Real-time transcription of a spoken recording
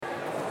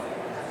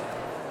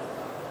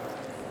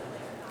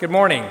Good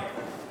morning.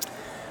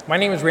 My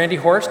name is Randy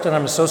Horst, and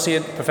I'm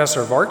Associate Professor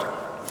of Art.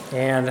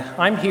 And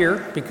I'm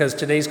here because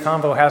today's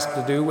convo has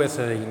to do with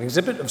an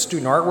exhibit of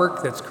student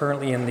artwork that's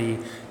currently in the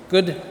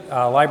Good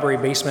Library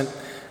basement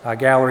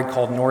gallery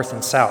called North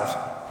and South.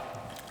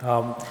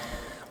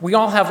 We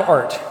all have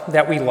art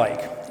that we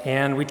like,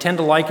 and we tend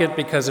to like it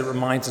because it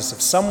reminds us of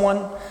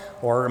someone,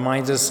 or it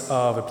reminds us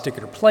of a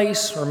particular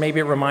place, or maybe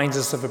it reminds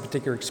us of a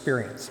particular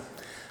experience.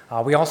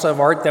 We also have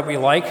art that we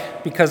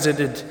like because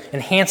it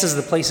enhances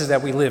the places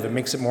that we live. It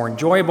makes it more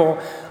enjoyable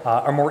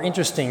or more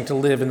interesting to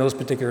live in those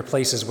particular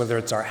places, whether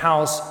it's our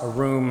house, a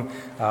room,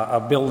 a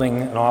building,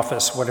 an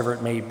office, whatever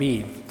it may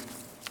be.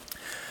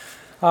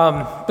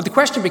 But the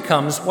question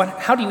becomes,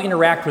 how do you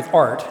interact with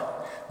art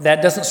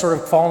that doesn't sort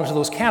of fall into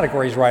those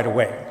categories right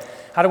away?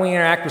 How do we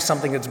interact with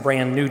something that's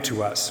brand new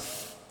to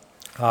us?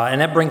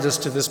 And that brings us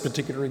to this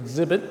particular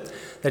exhibit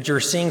that you're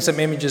seeing some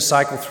images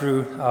cycle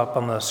through up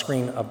on the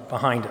screen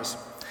behind us.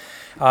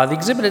 The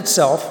exhibit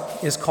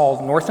itself is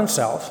called North and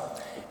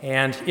South,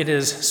 and it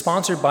is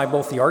sponsored by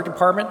both the art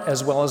department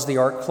as well as the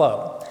art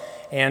club.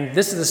 And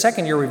this is the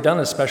second year we've done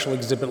a special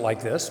exhibit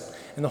like this.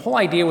 And the whole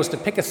idea was to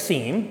pick a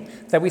theme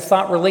that we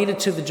thought related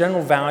to the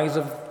general values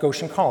of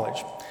Goshen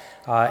College,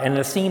 and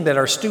a theme that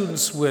our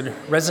students would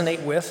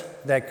resonate with,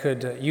 that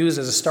could use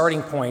as a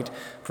starting point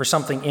for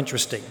something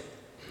interesting.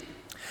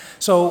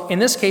 So in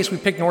this case, we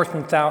picked North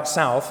and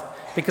South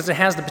because it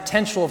has the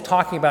potential of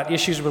talking about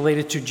issues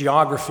related to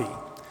geography.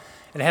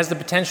 It has the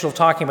potential of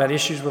talking about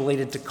issues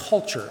related to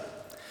culture,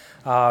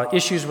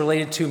 issues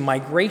related to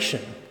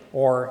migration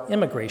or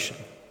immigration.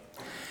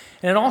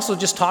 And it also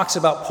just talks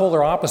about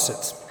polar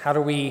opposites. How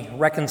do we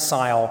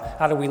reconcile,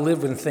 how do we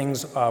live with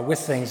things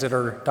that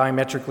are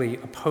diametrically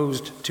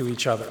opposed to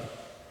each other?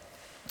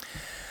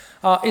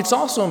 It's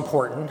also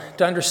important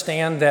to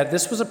understand that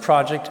this was a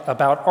project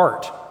about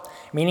art,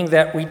 meaning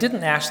that we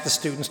didn't ask the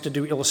students to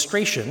do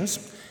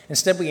illustrations.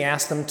 Instead, we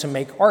asked them to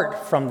make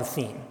art from the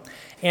theme.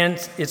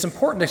 And it's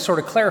important to sort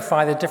of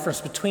clarify the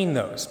difference between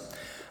those.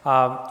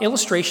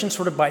 Illustration,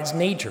 sort of by its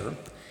nature,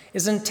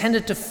 is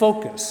intended to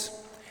focus.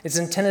 It's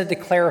intended to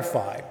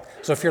clarify.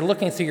 So if you're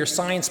looking through your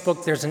science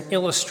book, there's an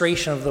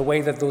illustration of the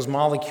way that those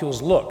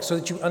molecules look so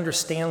that you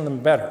understand them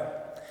better.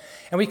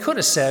 And we could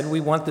have said, we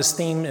want this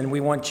theme and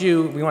we want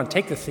to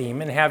take the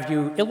theme and have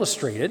you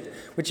illustrate it,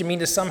 which would mean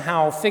to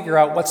somehow figure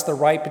out what's the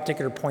right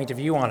particular point of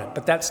view on it.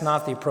 But that's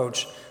not the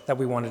approach that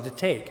we wanted to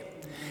take.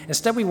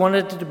 Instead, we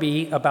wanted it to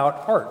be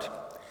about art.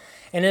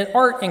 And in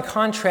art, in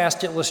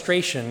contrast to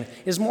illustration,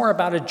 is more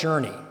about a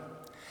journey.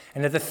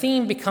 And that the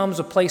theme becomes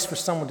a place for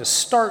someone to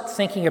start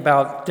thinking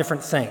about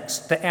different things,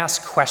 to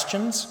ask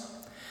questions,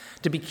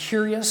 to be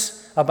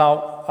curious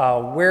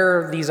about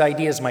where these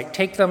ideas might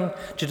take them,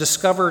 to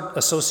discover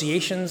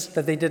associations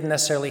that they didn't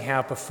necessarily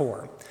have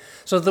before.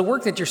 So the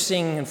work that you're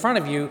seeing in front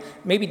of you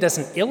maybe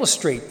doesn't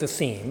illustrate the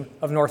theme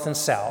of North and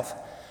South,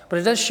 but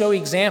it does show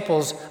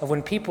examples of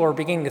when people are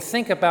beginning to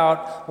think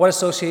about what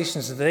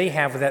associations they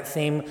have with that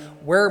theme,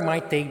 where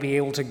might they be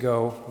able to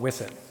go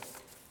with it.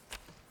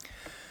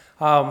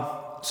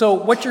 So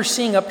what you're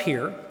seeing up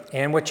here,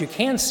 and what you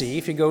can see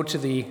if you go to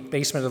the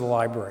basement of the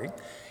library,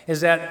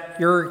 is that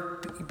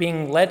you're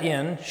being let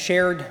in,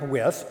 shared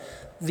with,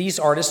 these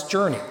artists'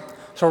 journey.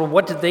 Sort of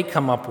what did they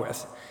come up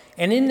with?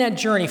 And in that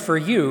journey for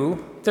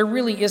you, there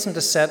really isn't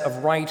a set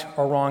of right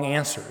or wrong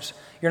answers.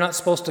 You're not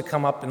supposed to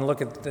come up and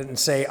look at it and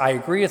say, I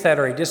agree with that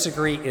or I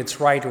disagree, it's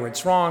right or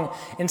it's wrong.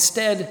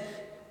 Instead,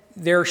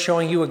 they're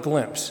showing you a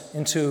glimpse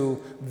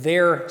into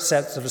their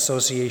sets of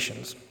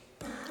associations.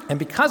 And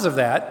because of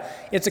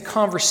that, it's a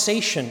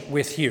conversation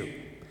with you.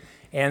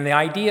 And the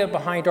idea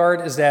behind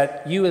art is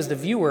that you as the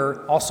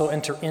viewer also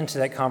enter into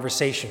that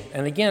conversation.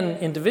 And again,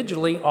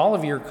 individually, all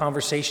of your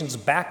conversations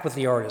back with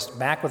the artist,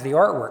 back with the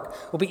artwork,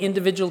 will be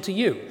individual to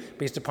you,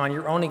 based upon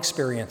your own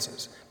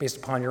experiences, based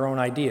upon your own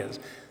ideas.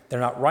 They're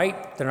not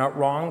right, they're not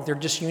wrong, they're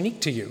just unique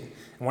to you.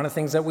 And one of the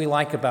things that we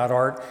like about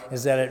art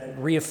is that it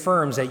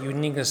reaffirms that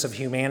uniqueness of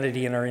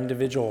humanity and our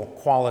individual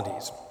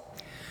qualities.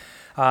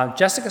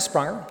 Jessica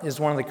Sprunger is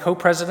one of the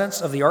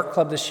co-presidents of the Art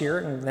Club this year,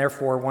 and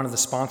therefore one of the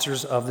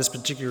sponsors of this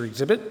particular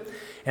exhibit.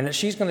 And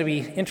she's going to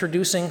be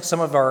introducing some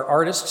of our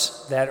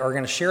artists that are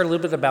going to share a little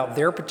bit about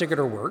their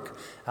particular work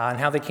and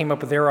how they came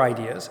up with their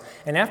ideas.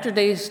 And after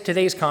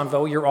today's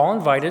convo, you're all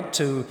invited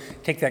to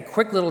take that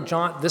quick little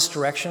jaunt this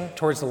direction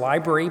towards the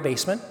library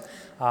basement.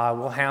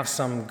 We'll have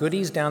some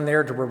goodies down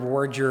there to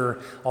reward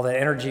all that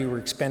energy we're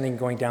expending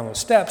going down those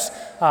steps.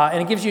 And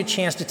it gives you a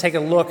chance to take a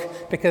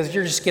look, because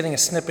you're just getting a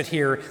snippet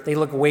here. They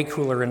look way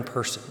cooler in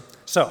person.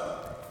 So,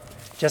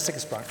 Jessica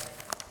Sprunger.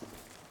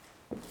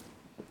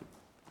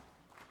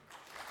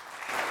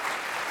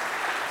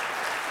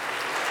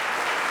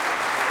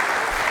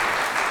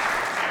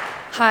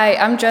 Hi,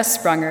 I'm Jess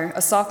Sprunger,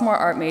 a sophomore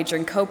art major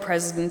and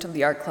co-president of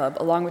the Art Club,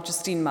 along with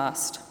Justine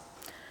Most.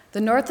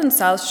 The North and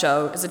South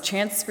Show is a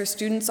chance for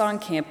students on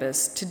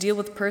campus to deal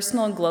with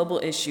personal and global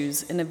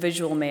issues in a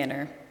visual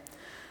manner.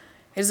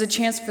 It is a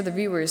chance for the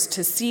viewers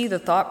to see the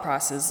thought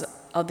process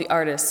of the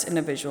artists in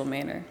a visual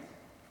manner.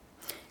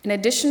 In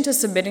addition to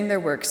submitting their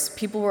works,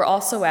 people were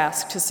also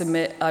asked to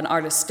submit an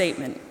artist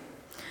statement,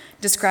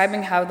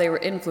 describing how they were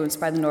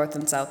influenced by the North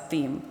and South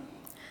theme.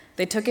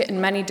 They took it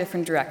in many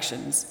different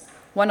directions.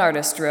 One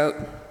artist wrote,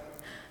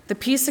 "The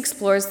piece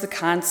explores the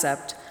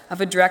concept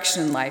of a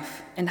direction in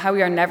life and how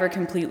we are never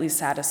completely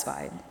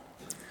satisfied."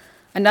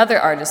 Another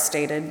artist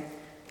stated,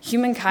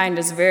 "Humankind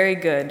is very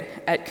good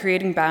at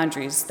creating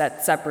boundaries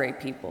that separate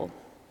people."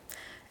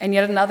 And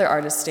yet another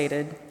artist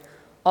stated,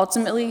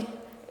 "Ultimately,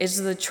 it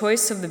is the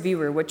choice of the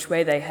viewer which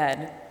way they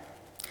head."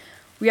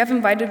 We have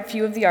invited a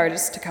few of the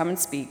artists to come and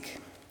speak.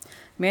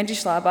 Mandy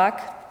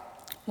Schlabach,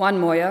 Juan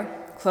Moya,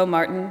 Chloe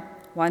Martin,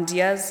 Juan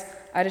Diaz,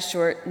 Ida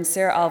Short, and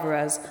Sarah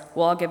Alvarez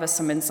will all give us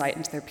some insight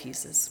into their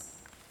pieces.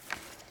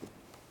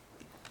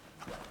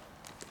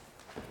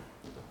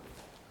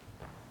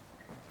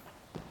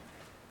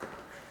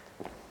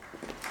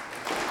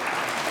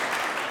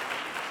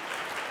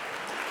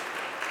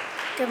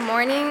 Good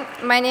morning.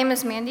 My name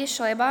is Mandy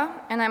Schleiba,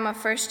 and I'm a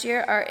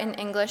first-year art and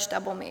English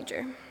double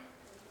major.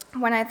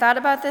 When I thought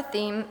about the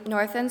theme,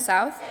 North and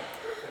South,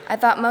 I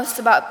thought most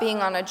about being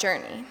on a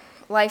journey,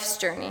 life's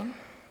journey.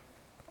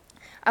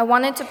 I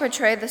wanted to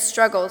portray the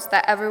struggles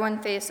that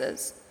everyone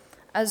faces,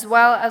 as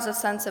well as a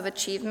sense of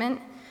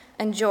achievement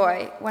and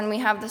joy when we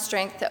have the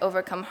strength to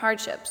overcome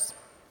hardships.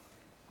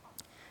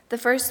 The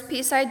first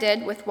piece I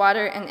did with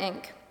water and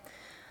ink.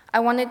 I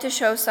wanted to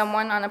show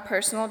someone on a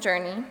personal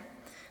journey,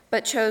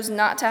 but chose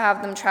not to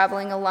have them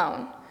traveling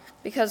alone,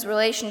 because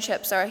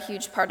relationships are a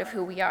huge part of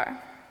who we are.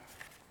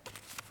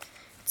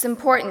 It's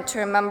important to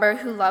remember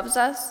who loves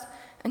us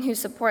and who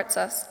supports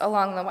us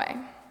along the way.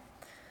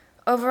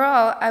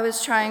 Overall, I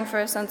was trying for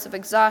a sense of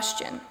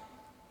exhaustion,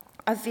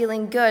 of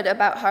feeling good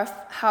about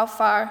how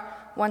far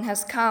one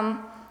has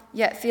come,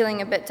 yet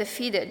feeling a bit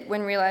defeated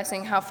when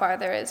realizing how far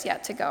there is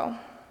yet to go.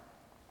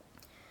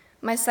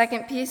 My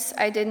second piece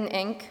I did in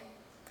ink,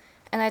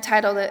 and I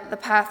titled it The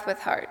Path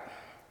with Heart.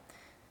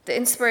 The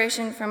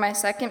inspiration for my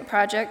second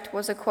project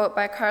was a quote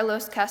by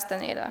Carlos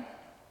Castaneda.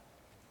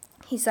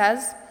 He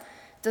says,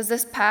 "Does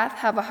this path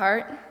have a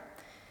heart?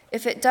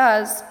 If it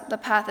does, the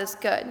path is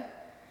good.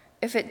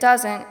 If it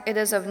doesn't, it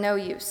is of no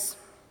use.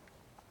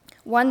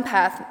 One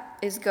path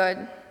is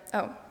good."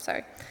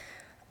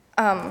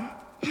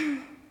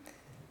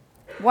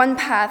 One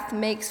path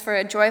makes for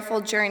a joyful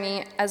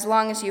journey. As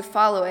long as you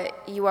follow it,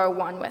 you are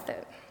one with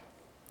it.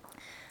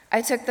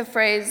 I took the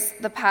phrase,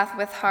 "the path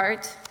with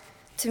heart,"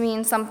 to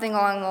mean something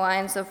along the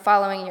lines of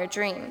following your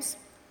dreams,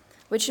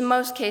 which in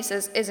most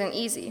cases isn't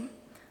easy,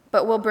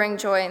 but will bring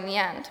joy in the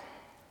end.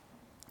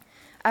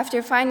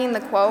 After finding the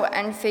quote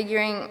and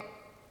figuring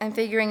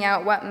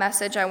out what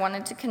message I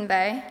wanted to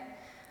convey,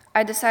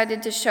 I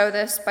decided to show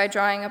this by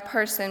drawing a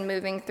person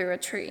moving through a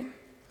tree.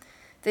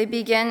 They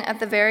begin at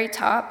the very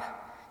top,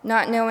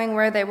 not knowing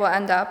where they will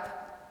end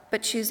up,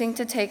 but choosing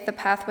to take the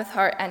path with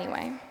heart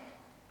anyway.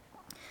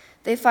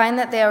 They find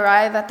that they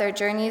arrive at their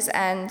journey's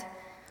end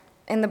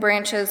in the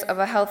branches of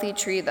a healthy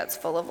tree that's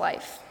full of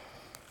life.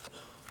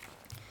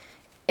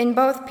 In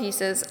both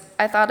pieces,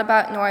 I thought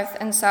about North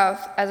and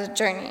South as a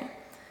journey,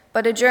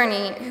 but a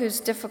journey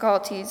whose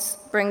difficulties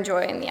bring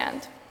joy in the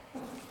end.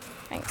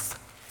 Thanks.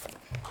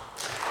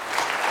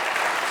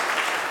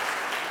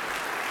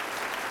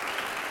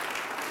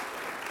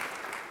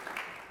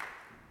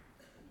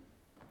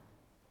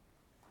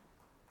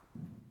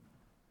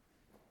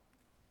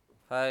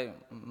 Hi,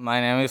 my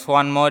name is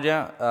Juan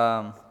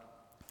Moya.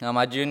 I'm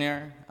a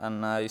junior,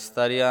 and I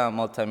study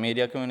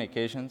multimedia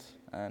communications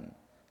and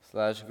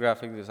 /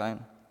 graphic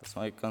design. That's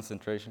my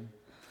concentration.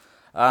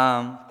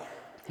 Let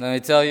me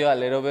tell you a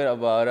little bit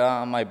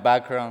about my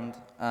background.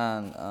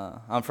 And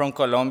I'm from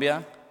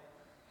Colombia,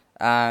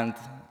 and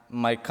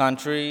my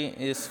country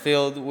is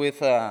filled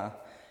with a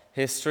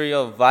history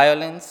of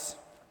violence,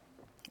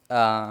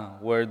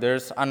 where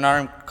there's an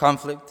armed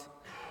conflict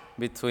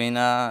between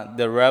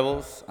the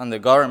rebels and the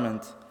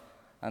government.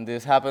 And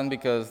this happened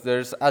because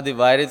there's a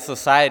divided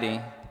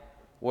society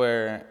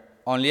where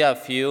only a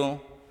few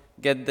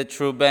get the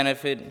true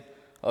benefit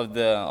of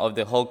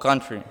the whole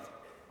country.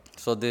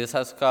 So this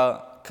has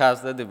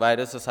caused the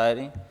divided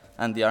society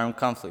and the armed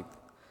conflict.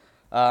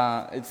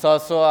 It's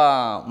also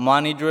a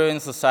money-driven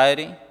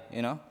society,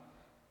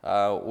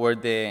 where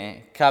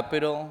the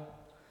capital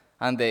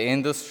and the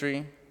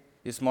industry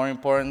is more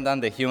important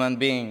than the human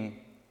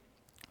being.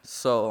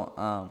 So,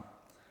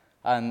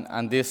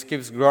 and this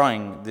keeps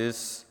growing,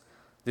 this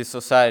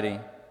society.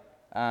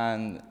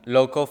 And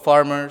local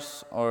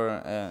farmers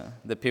or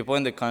the people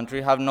in the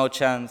country have no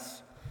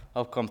chance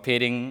of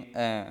competing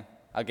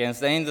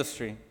against the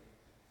industry.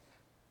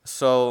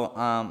 So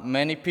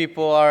many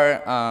people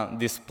are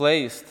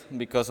displaced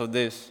because of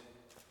this.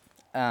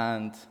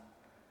 And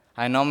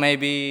I know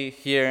maybe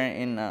here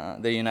in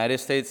the United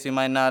States you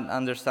might not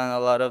understand a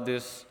lot of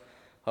this,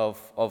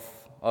 of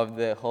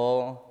the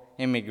whole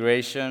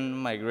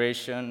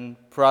migration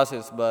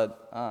process,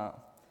 but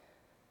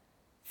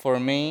for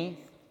me,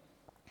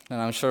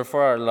 and I'm sure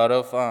for a lot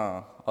of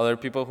other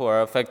people who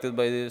are affected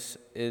by this,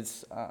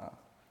 it's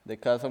the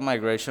cause of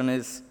migration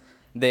is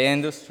the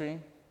industry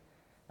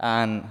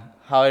and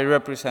how I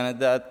represented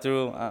that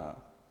through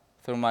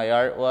my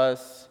art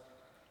was,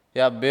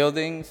 yeah,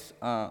 buildings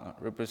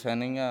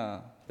representing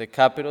the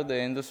capital, the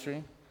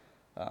industry,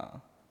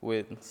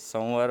 with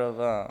somewhat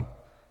of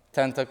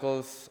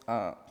tentacles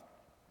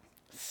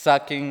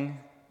sucking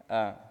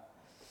out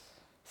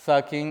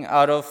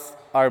of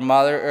our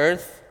Mother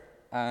Earth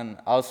and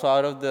also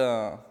out of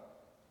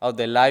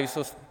the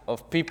lives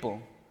of people.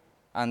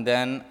 And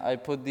then I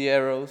put the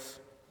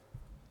arrows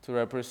to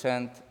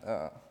represent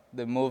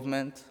the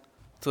movement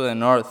to the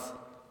north.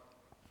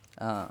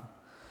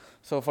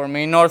 So for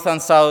me, north and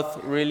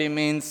south really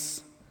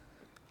means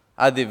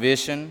a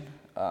division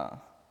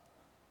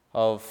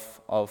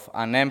of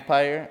an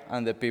empire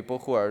and the people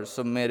who are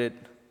submitted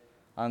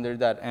under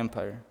that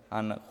empire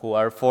and who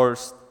are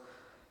forced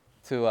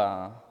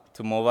to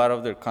move out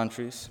of their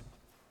countries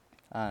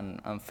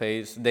and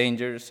face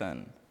dangers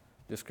and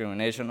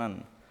discrimination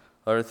and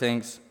other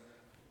things.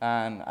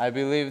 And I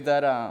believe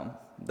that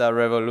the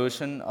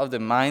revolution of the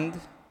mind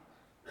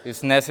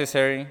is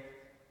necessary,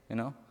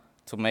 to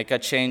make a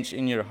change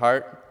in your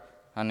heart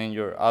and in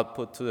your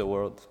output to the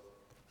world.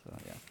 So,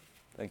 yeah,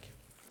 thank you.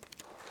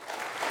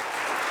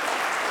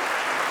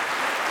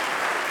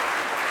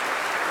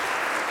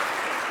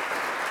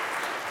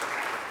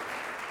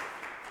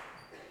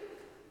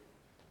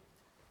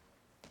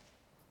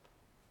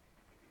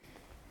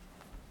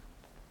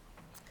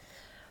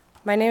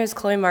 My name is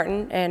Chloe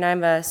Martin, and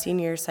I'm a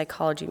senior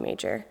psychology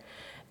major.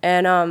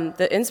 And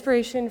the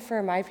inspiration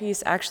for my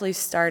piece actually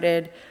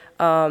started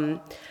on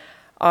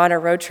a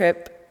road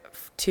trip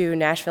to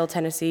Nashville,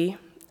 Tennessee.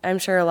 I'm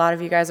sure a lot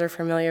of you guys are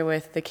familiar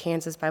with the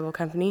Kansas Bible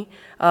Company.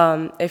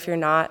 If you're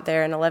not,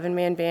 they're an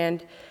 11-man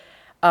band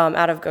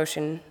out of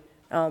Goshen.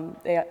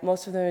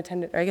 Most of them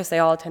attended, or I guess they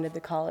all attended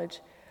the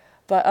college.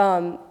 But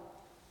on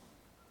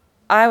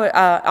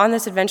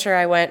this adventure,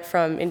 I went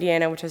from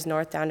Indiana, which is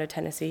north, down to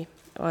Tennessee,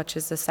 which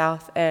is the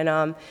south. And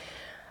I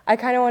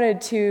kind of wanted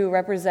to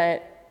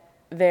represent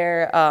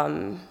their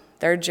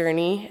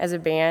journey as a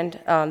band.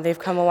 They've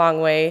come a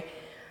long way.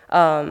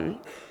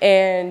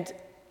 And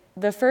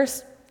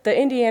the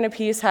Indiana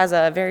piece has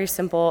a very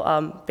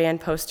simple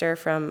band poster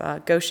from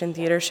Goshen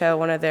Theater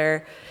Show.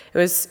 It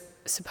was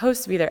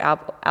supposed to be their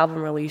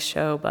album release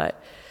show,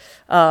 but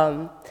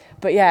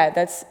yeah,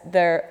 that's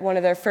one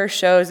of their first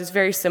shows. It's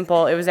very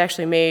simple. It was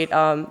actually made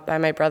by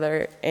my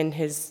brother in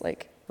his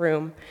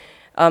room.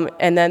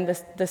 And then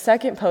the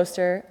second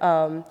poster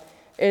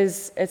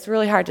it's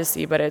really hard to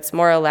see, but it's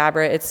more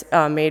elaborate. It's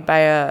made by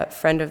a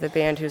friend of the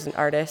band who's an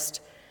artist.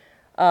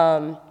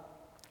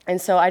 And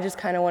so I just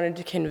kind of wanted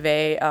to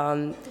convey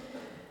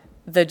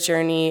the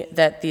journey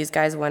that these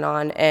guys went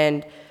on.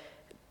 And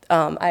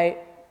I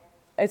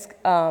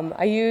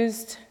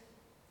used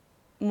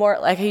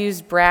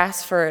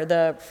brass for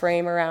the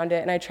frame around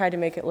it, and I tried to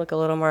make it look a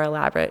little more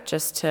elaborate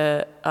just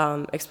to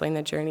explain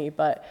the journey.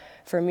 But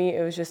for me,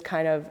 it was just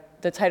kind of,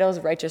 the title is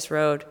Righteous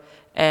Road,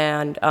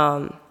 and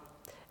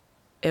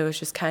it was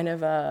just kind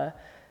of a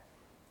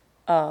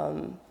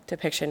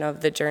depiction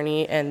of the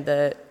journey. And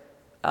the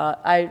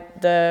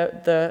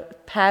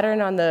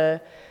pattern on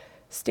the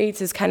states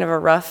is kind of a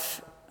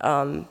rough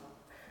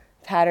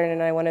pattern,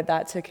 and I wanted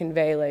that to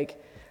convey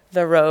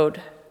the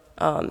road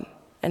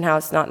and how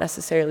it's not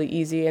necessarily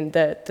easy, and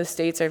the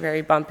states are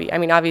very bumpy. I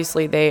mean,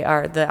 obviously they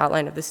are the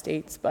outline of the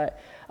states, but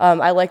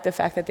I like the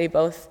fact that they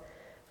both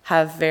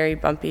have very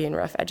bumpy and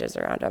rough edges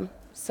around them.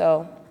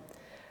 So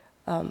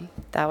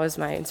that was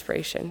my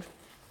inspiration.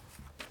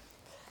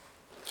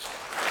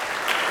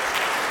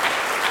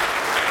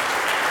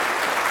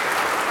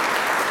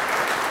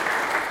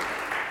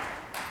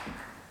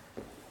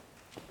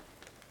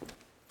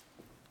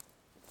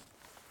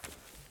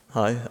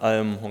 Hi, I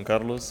am Juan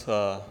Carlos.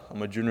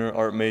 I'm a junior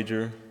art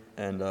major,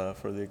 and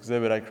for the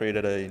exhibit I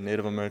created a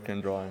Native American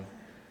drawing,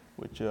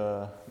 which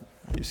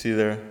you see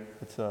there.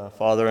 It's a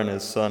father and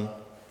his son,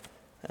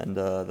 and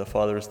the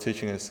father is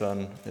teaching his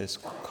son his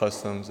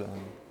customs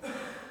and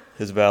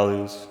his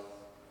values.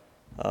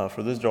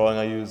 For this drawing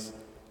I used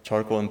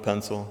charcoal and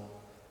pencil.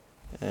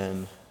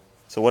 And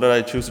so what did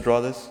I choose to draw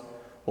this?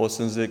 Well,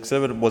 since the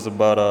exhibit was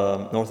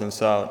about North and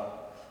South,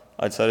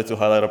 I decided to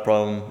highlight a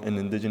problem in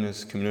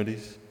indigenous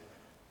communities.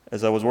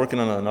 As I was working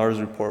on an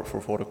artist report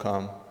for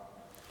Photocom,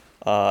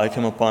 I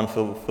came upon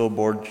Phil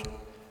Borge,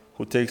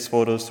 who takes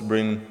photos to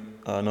bring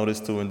notice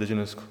to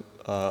indigenous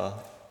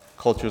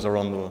cultures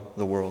around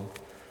the world.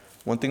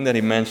 One thing that he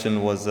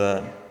mentioned was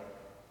that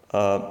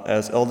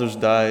as elders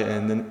die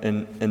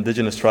in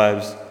indigenous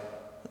tribes,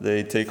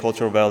 they take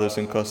cultural values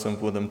and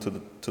customs with them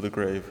to the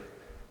grave.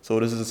 So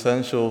it is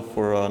essential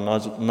for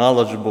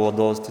knowledgeable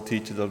adults to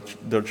teach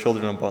their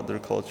children about their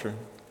culture.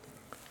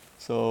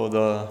 So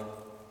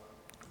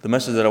the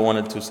message that I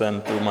wanted to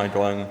send through my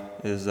drawing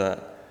is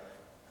that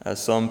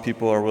as some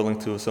people are willing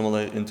to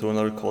assimilate into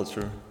another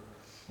culture,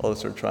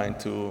 others are trying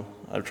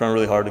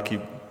really hard to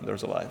keep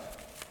theirs alive.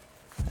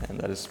 And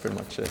that is pretty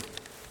much it.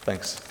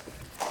 Thanks.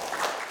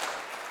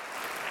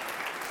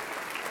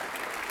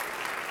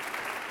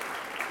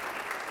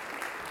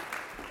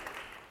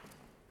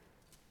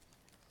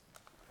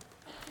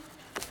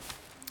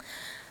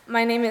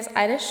 My name is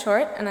Ida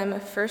Short, and I'm a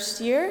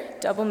first-year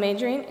double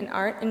majoring in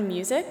art and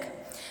music.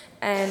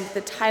 And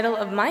the title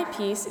of my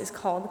piece is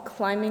called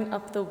Climbing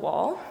Up the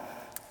Wall,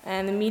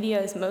 and the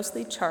media is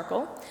mostly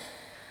charcoal.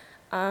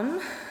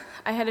 I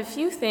had a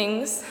few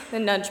things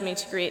that nudged me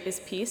to create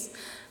this piece,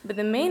 but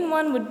the main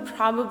one would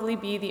probably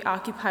be the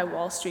Occupy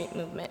Wall Street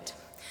movement.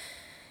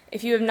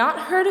 If you have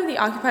not heard of the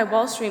Occupy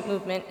Wall Street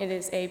movement, it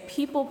is a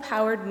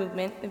people-powered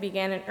movement that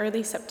began in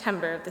early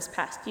September of this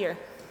past year.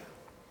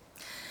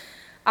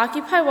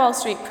 Occupy Wall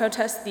Street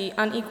protests the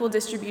unequal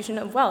distribution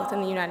of wealth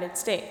in the United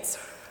States.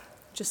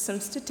 Just some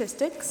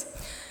statistics.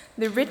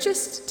 The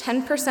richest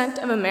 10%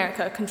 of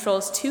America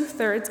controls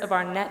 2/3 of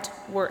our net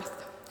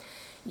worth.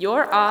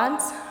 Your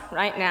odds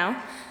right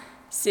now,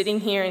 sitting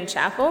here in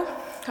chapel,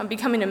 of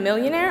becoming a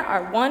millionaire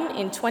are 1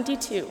 in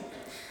 22.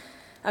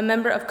 A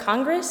member of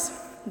Congress,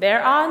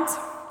 their odds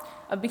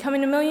of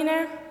becoming a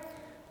millionaire,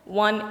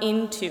 1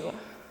 in 2.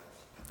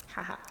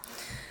 Haha.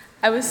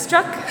 I was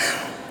struck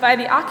by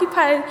the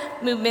Occupy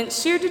movement's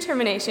sheer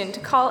determination to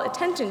call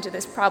attention to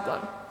this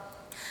problem.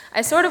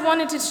 I sort of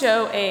wanted to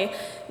show a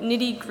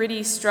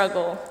nitty-gritty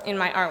struggle in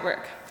my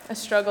artwork, a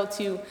struggle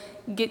to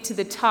get to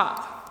the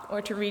top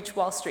or to reach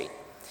Wall Street.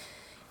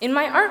 In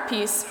my art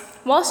piece,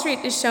 Wall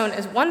Street is shown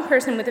as one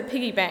person with a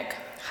piggy bank,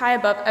 high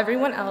above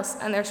everyone else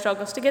and their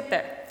struggles to get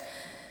there.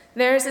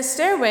 There is a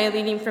stairway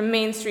leading from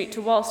Main Street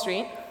to Wall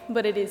Street,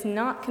 but it is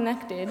not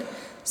connected,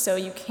 so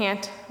you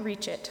can't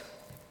reach it.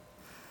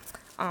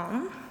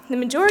 The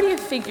majority of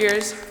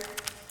figures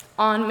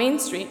on Main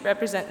Street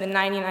represent the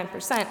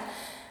 99%,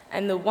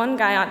 and the one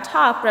guy on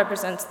top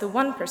represents the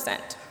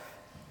 1%.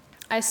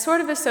 I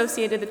sort of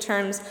associated the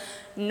terms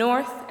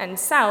north and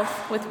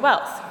south with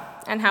wealth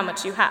and how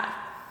much you have.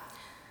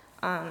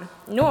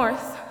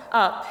 North,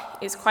 up,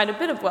 is quite a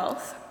bit of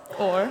wealth,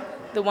 or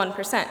the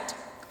 1%.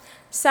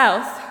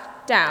 South,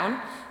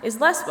 down, is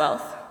less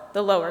wealth,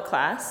 the lower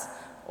class,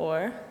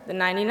 or the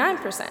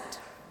 99%.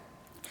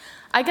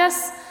 I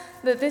guess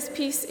that this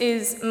piece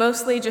is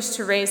mostly just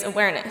to raise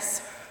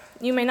awareness.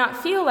 You may not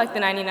feel like the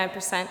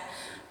 99%,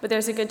 but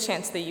there's a good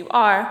chance that you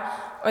are,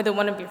 or that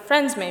one of your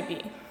friends may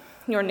be,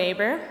 your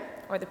neighbor,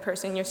 or the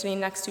person you're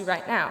sitting next to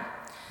right now.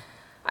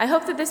 I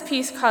hope that this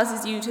piece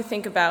causes you to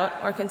think about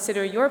or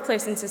consider your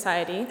place in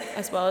society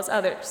as well as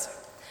others.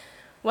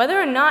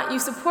 Whether or not you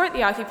support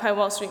the Occupy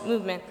Wall Street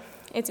movement,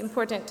 it's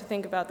important to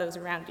think about those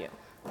around you.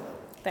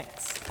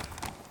 Thanks.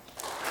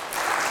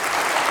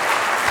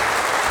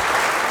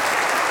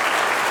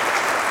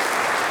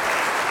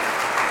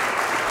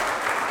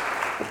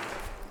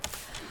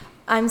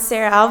 I'm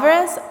Sarah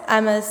Alvarez.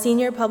 I'm a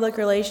senior public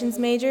relations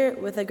major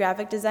with a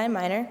graphic design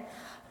minor.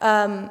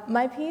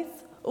 My piece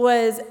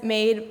was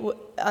made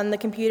on the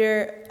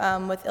computer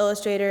with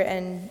Illustrator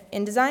and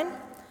InDesign.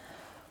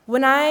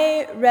 When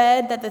I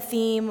read that the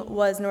theme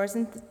was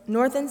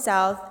North and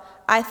South,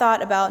 I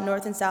thought about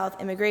North and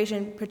South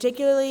immigration,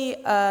 particularly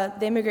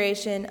the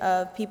immigration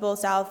of people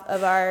south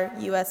of our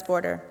US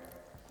border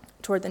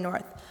toward the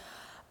north.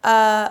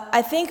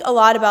 I think a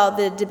lot about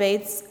the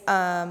debates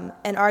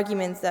and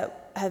arguments that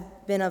have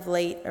been of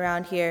late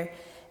around here,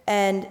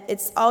 and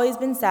it's always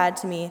been sad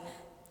to me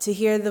to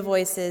hear the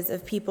voices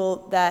of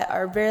people that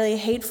are very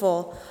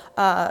hateful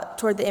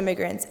toward the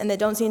immigrants and that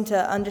don't seem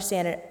to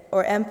understand it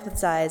or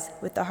empathize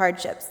with the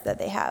hardships that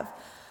they have.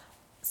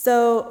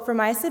 So for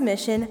my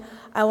submission,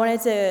 I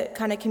wanted to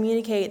kind of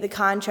communicate the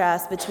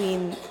contrast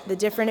between the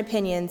different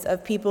opinions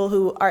of people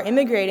who are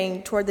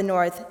immigrating toward the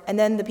north and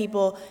then the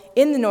people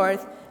in the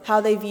north,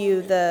 how they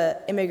view the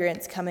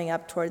immigrants coming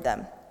up toward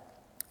them.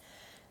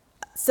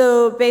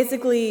 So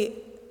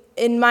basically,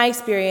 in my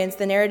experience,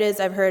 the narratives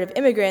I've heard of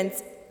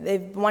immigrants, they're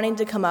wanting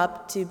to come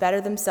up to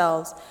better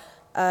themselves.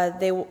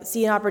 They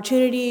see an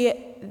opportunity,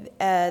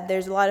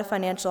 there's a lot of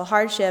financial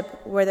hardship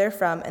where they're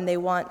from, and they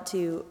want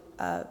to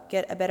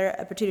get a better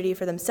opportunity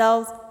for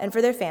themselves and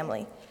for their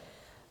family.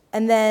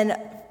 And then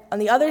on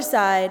the other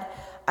side,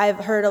 I've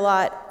heard a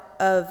lot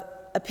of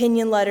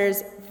opinion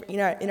letters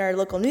in our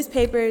local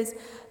newspapers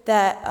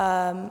that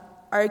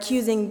are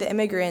accusing the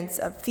immigrants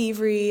of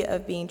thievery,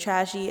 of being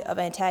trashy, of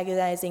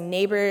antagonizing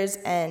neighbors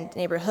and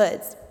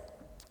neighborhoods.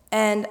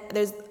 And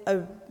there's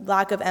a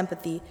lack of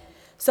empathy.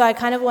 So I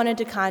kind of wanted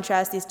to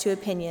contrast these two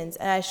opinions,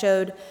 and I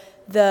showed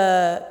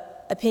the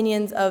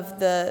opinions of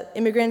the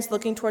immigrants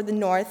looking toward the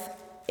north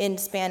in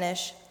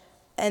Spanish,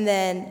 and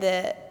then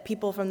the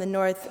people from the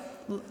north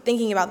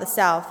thinking about the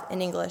south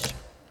in English.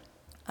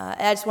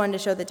 And I just wanted to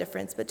show the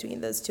difference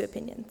between those two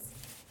opinions.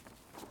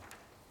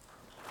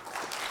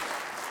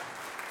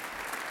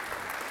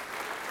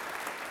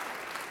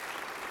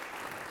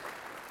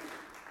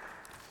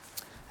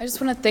 I just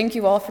want to thank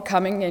you all for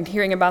coming and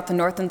hearing about the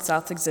North and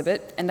South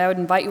exhibit, and I would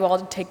invite you all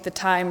to take the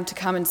time to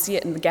come and see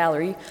it in the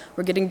gallery.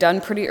 We're getting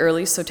done pretty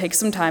early, so take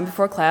some time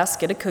before class,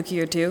 get a cookie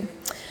or two.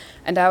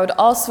 And I would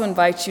also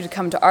invite you to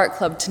come to Art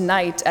Club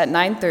tonight at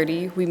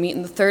 9:30. We meet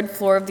in the 3rd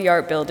floor of the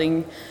art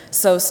building,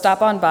 so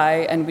stop on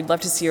by, and we'd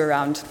love to see you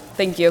around.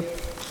 Thank you.